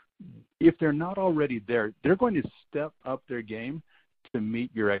with, if they're not already there, they're going to step up their game to meet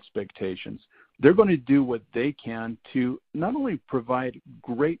your expectations. They're going to do what they can to not only provide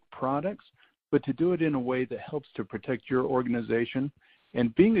great products, but to do it in a way that helps to protect your organization.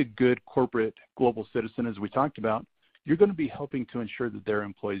 And being a good corporate global citizen, as we talked about, you're going to be helping to ensure that their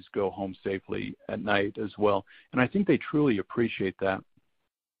employees go home safely at night as well. And I think they truly appreciate that.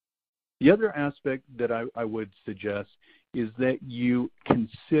 The other aspect that I would suggest is that you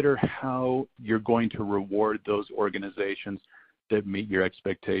consider how you're going to reward those organizations that meet your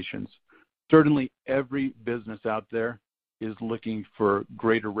expectations. Certainly, every business out there is looking for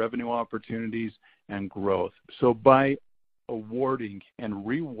greater revenue opportunities and growth. So by awarding and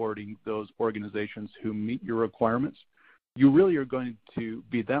rewarding those organizations who meet your requirements, you really are going to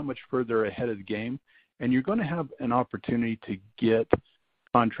be that much further ahead of the game, and you're going to have an opportunity to get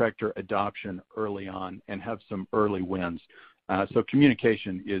contractor adoption early on and have some early wins. So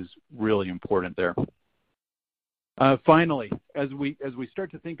communication is really important there. Finally, as we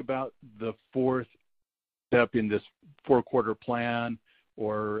start to think about the fourth step in this 4-quarter plan,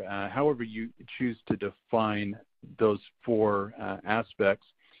 or however you choose to define those 4 aspects,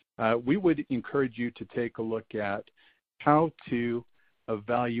 we would encourage you to take a look at how to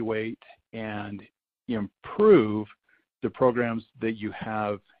evaluate and improve the programs that you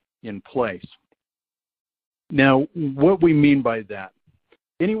have in place. Now, what we mean by that,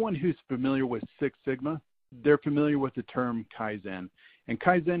 anyone who's familiar with Six Sigma, they're familiar with the term Kaizen. And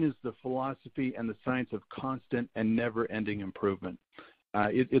Kaizen is the philosophy and the science of constant and never-ending improvement.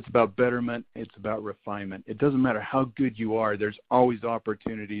 It's about betterment. It's about refinement. It doesn't matter how good you are. There's always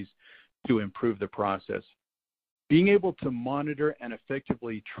opportunities to improve the process. Being able to monitor and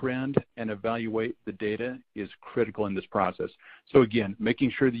effectively trend and evaluate the data is critical in this process. So again,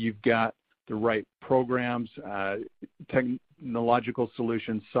 making sure that you've got the right programs, technological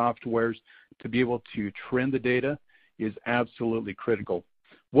solutions, softwares to be able to trend the data is absolutely critical.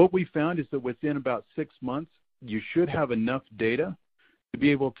 What we found is that within about 6 months, you should have enough data to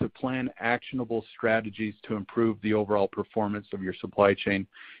be able to plan actionable strategies to improve the overall performance of your supply chain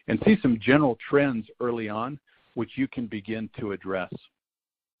and see some general trends early on, which you can begin to address.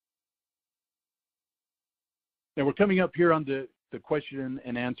 Now we're coming up here on the question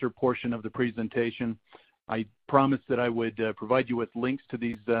and answer portion of the presentation. I promised that I would provide you with links to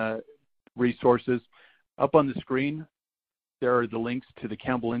these resources. Up on the screen, there are the links to the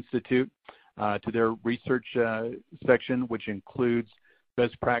Campbell Institute, to their research section, which includes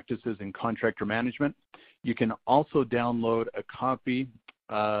best practices in contractor management. You can also download a copy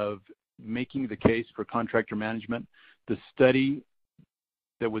of Making the Case for Contractor Management, the study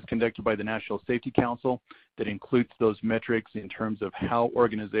that was conducted by the National Safety Council that includes those metrics in terms of how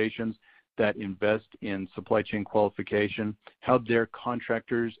organizations that invest in supply chain qualification, how their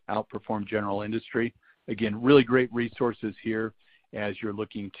contractors outperform general industry. Again, really great resources here as you're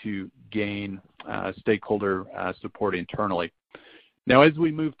looking to gain stakeholder support internally. Now, as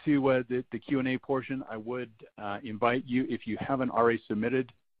we move to the Q&A portion, I would invite you, if you haven't already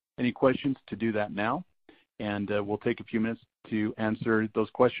submitted any questions, to do that now, and we'll take a few minutes to answer those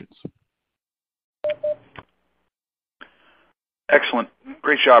questions. Excellent.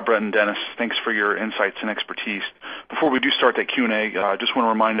 Great job, Brett and Dennis. Thanks for your insights and expertise. Before we do start that Q&A, I just want to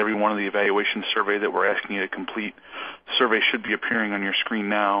remind everyone of the evaluation survey that we're asking you to complete. The survey should be appearing on your screen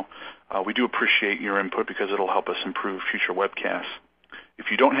now. We do appreciate your input because it'll help us improve future webcasts. If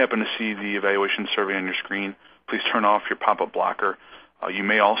you don't happen to see the evaluation survey on your screen, please turn off your pop-up blocker. You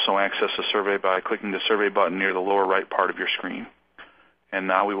may also access the survey by clicking the survey button near the lower right part of your screen. And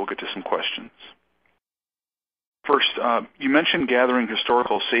now we will get to some questions. First, you mentioned gathering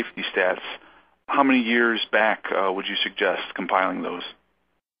historical safety stats. How many years back would you suggest compiling those?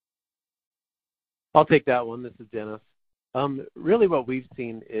 I'll take that one. This is Dennis. Really what we've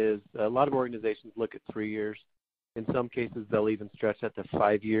seen is a lot of organizations look at 3 years. In some cases, they'll even stretch that to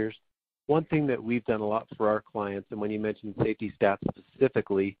 5 years. One thing that we've done a lot for our clients, and when you mentioned safety stats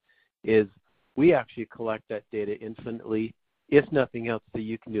specifically, is we actually collect that data infinitely, if nothing else, so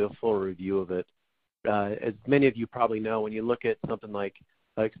you can do a full review of it. As many of you probably know, when you look at something like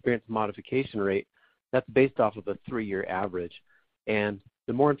experience modification rate, that's based off of a 3-year average. And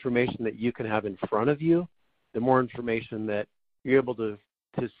the more information that you can have in front of you, the more information that you're able to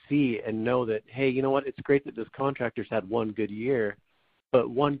see and know that, hey, you know what, it's great that this contractor's had one good year, but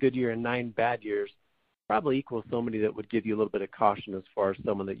one good year and 9 bad years probably equals somebody that would give you a little bit of caution as far as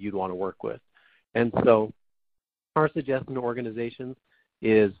someone that you'd want to work with. And so our suggestion to organizations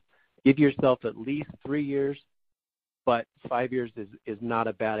is give yourself at least 3 years, but 5 years is not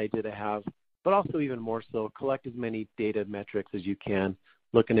a bad idea to have. But also even more so, collect as many data metrics as you can,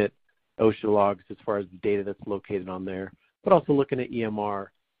 looking at OSHA logs as far as the data that's located on there, but also looking at EMR,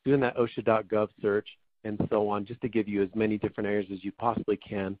 doing that OSHA.gov search, and so on, just to give you as many different areas as you possibly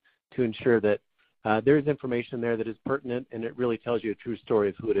can to ensure that there is information there that is pertinent and it really tells you a true story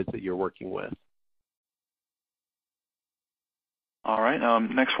of who it is that you're working with. All right.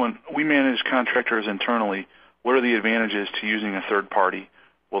 Next one. We manage contractors internally. What are the advantages to using a third party?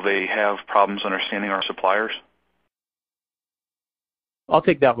 Will they have problems understanding our suppliers? I'll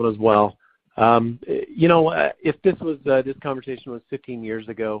take that one as well. If this conversation was 15 years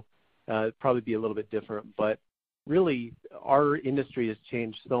ago, it'd probably be a little bit different. But really, our industry has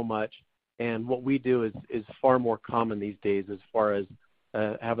changed so much, and what we do is far more common these days as far as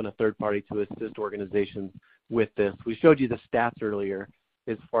having a third party to assist organizations with this. We showed you the stats earlier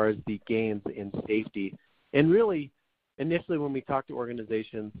as far as the gains in safety. And really, initially when we talk to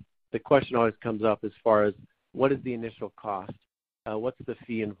organizations, the question always comes up as far as what is the initial cost? What's the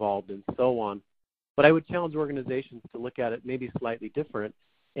fee involved, and so on. But I would challenge organizations to look at it maybe slightly different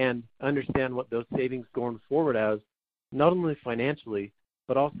and understand what those savings going forward as, not only financially,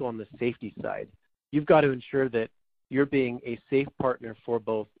 but also on the safety side. You've got to ensure that you're being a safe partner for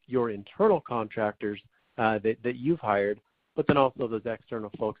both your internal contractors that you've hired, but then also those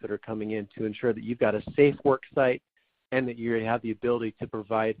external folks that are coming in to ensure that you've got a safe work site and that you have the ability to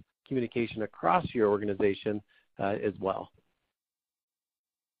provide communication across your organization as well.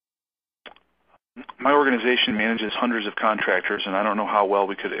 My organization manages hundreds of contractors, and I don't know how well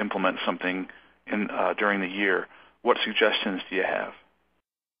we could implement something during the year. What suggestions do you have?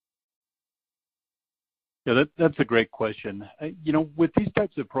 Yeah, that's a great question. With these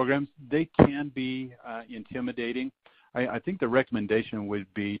types of programs, they can be intimidating. I think the recommendation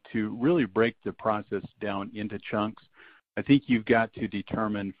would be to really break the process down into chunks. I think you've got to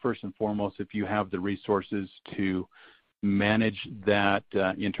determine first and foremost if you have the resources to manage that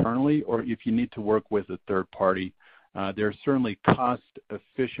internally, or if you need to work with a third party. There are certainly cost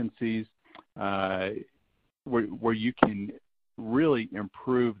efficiencies where you can really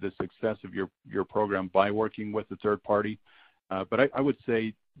improve the success of your program by working with a third party. But I would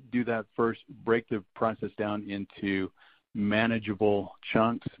say do that first, break the process down into manageable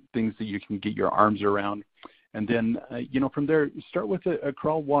chunks, things that you can get your arms around. And then, from there, start with a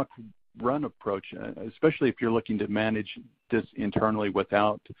crawl, walk, run approach, especially if you're looking to manage this internally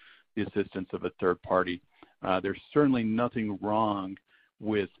without the assistance of a third party. There's certainly nothing wrong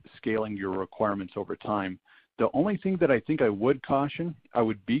with scaling your requirements over time. The only thing that I think I would caution, I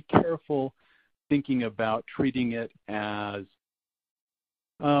would be careful thinking about treating it as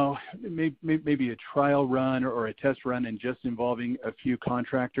maybe a trial run or a test run and just involving a few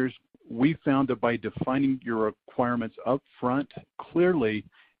contractors. We found that by defining your requirements up front clearly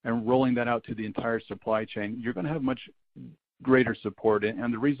and rolling that out to the entire supply chain, you're going to have much greater support.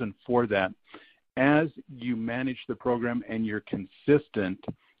 And the reason for that, as you manage the program and you're consistent,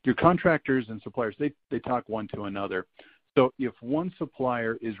 your contractors and suppliers, they talk one to another. So if one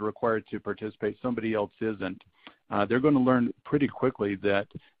supplier is required to participate, somebody else isn't, they're going to learn pretty quickly that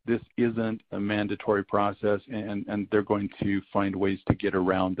this isn't a mandatory process, and they're going to find ways to get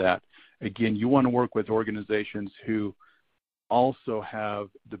around that. Again, you want to work with organizations who also have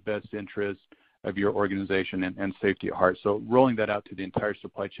the best interest of your organization and safety at heart. So rolling that out to the entire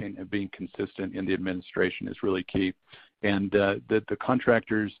supply chain and being consistent in the administration is really key. And the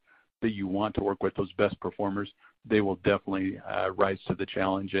contractors that you want to work with, those best performers, they will definitely rise to the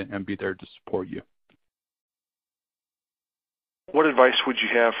challenge and be there to support you. What advice would you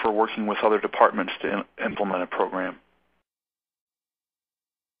have for working with other departments to implement a program?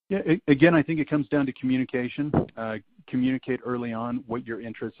 Yeah, again, I think it comes down to communication. Communicate early on what your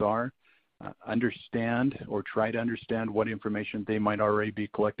interests are. Understand or try to understand what information they might already be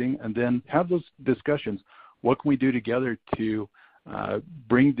collecting, and then have those discussions. What can we do together to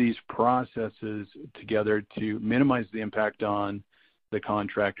bring these processes together to minimize the impact on the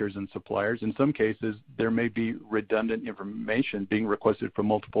contractors and suppliers? In some cases, there may be redundant information being requested from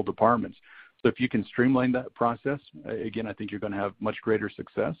multiple departments. So if you can streamline that process, again, I think you're going to have much greater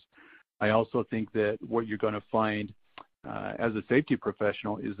success. I also think that what you're going to find as a safety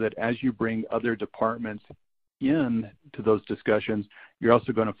professional is that as you bring other departments in to those discussions, you're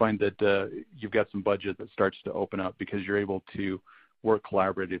also going to find that you've got some budget that starts to open up because you're able to work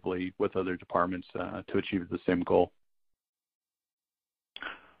collaboratively with other departments to achieve the same goal.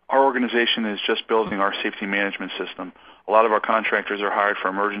 Our organization is just building our safety management system. A lot of our contractors are hired for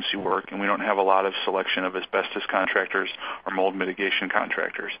emergency work, and we don't have a lot of selection of asbestos contractors or mold mitigation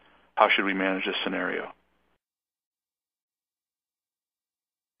contractors. How should we manage this scenario?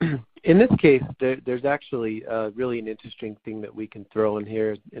 In this case, there's actually really an interesting thing that we can throw in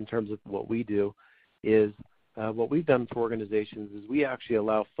here in terms of what we do is what we've done for organizations is we actually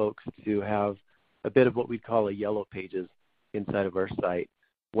allow folks to have a bit of what we call a yellow pages inside of our site,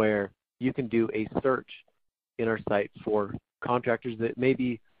 where you can do a search in our site for contractors that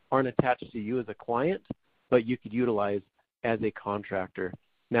maybe aren't attached to you as a client, but you could utilize as a contractor.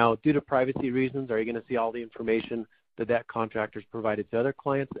 Now, due to privacy reasons, are you going to see all the information that contractor's provided to other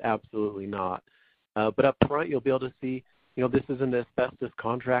clients? Absolutely not. But up front, you'll be able to see, this is an asbestos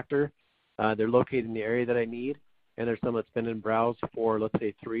contractor. They're located in the area that I need, and there's some that's been in Browse for, let's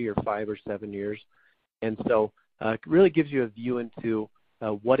say, 3 or 5 or 7 years. And so it really gives you a view into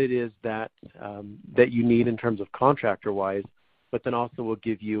what it is that you need in terms of contractor-wise, but then also will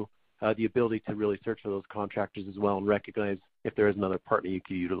give you the ability to really search for those contractors as well and recognize if there is another partner you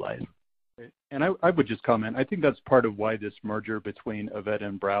can utilize. And I would just comment, I think that's part of why this merger between Avetta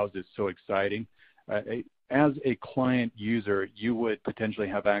and Browse is so exciting. As a client user, you would potentially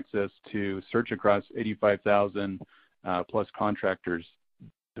have access to search across 85,000 plus contractors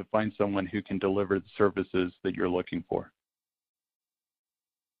to find someone who can deliver the services that you're looking for.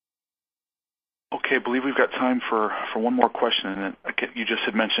 Okay, I believe we've got time for one more question. And you just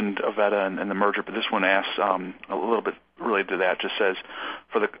had mentioned Avetta and the merger, but this one asks a little bit related to that. Just says,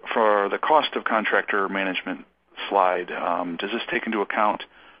 for the cost of contractor management slide, does this take into account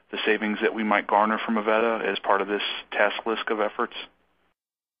the savings that we might garner from Avetta as part of this task list of efforts?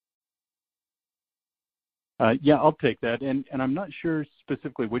 Yeah, I'll take that. And I'm not sure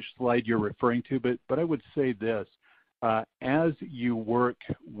specifically which slide you're referring to, but I would say this. As you work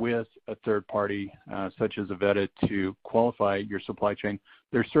with a third party, such as Avetta, to qualify your supply chain,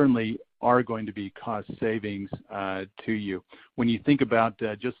 there certainly are going to be cost savings to you. When you think about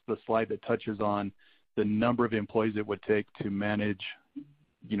just the slide that touches on the number of employees it would take to manage,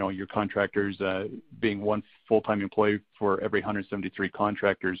 your contractors being one full-time employee for every 173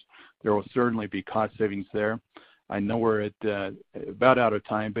 contractors, there will certainly be cost savings there. I know we're at about out of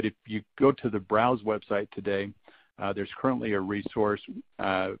time, but if you go to the Browse website today, there's currently a resource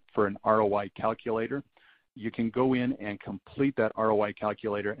for an ROI calculator. You can go in and complete that ROI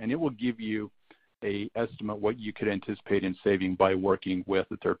calculator, and it will give you an estimate what you could anticipate in saving by working with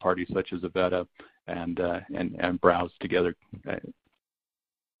a third party such as Avetta and Browse together.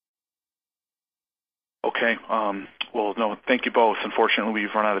 Okay. Well, no, thank you both. Unfortunately,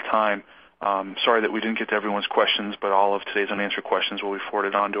 we've run out of time. Sorry that we didn't get to everyone's questions, but all of today's unanswered questions will be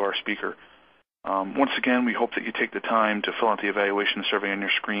forwarded on to our speaker. Once again, we hope that you take the time to fill out the evaluation survey on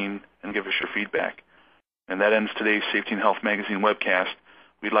your screen and give us your feedback. And that ends today's Safety and Health Magazine webcast.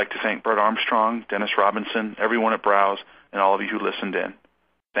 We'd like to thank Brett Armstrong, Dennis Robinson, everyone at Browse, and all of you who listened in.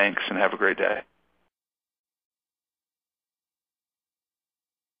 Thanks, and have a great day.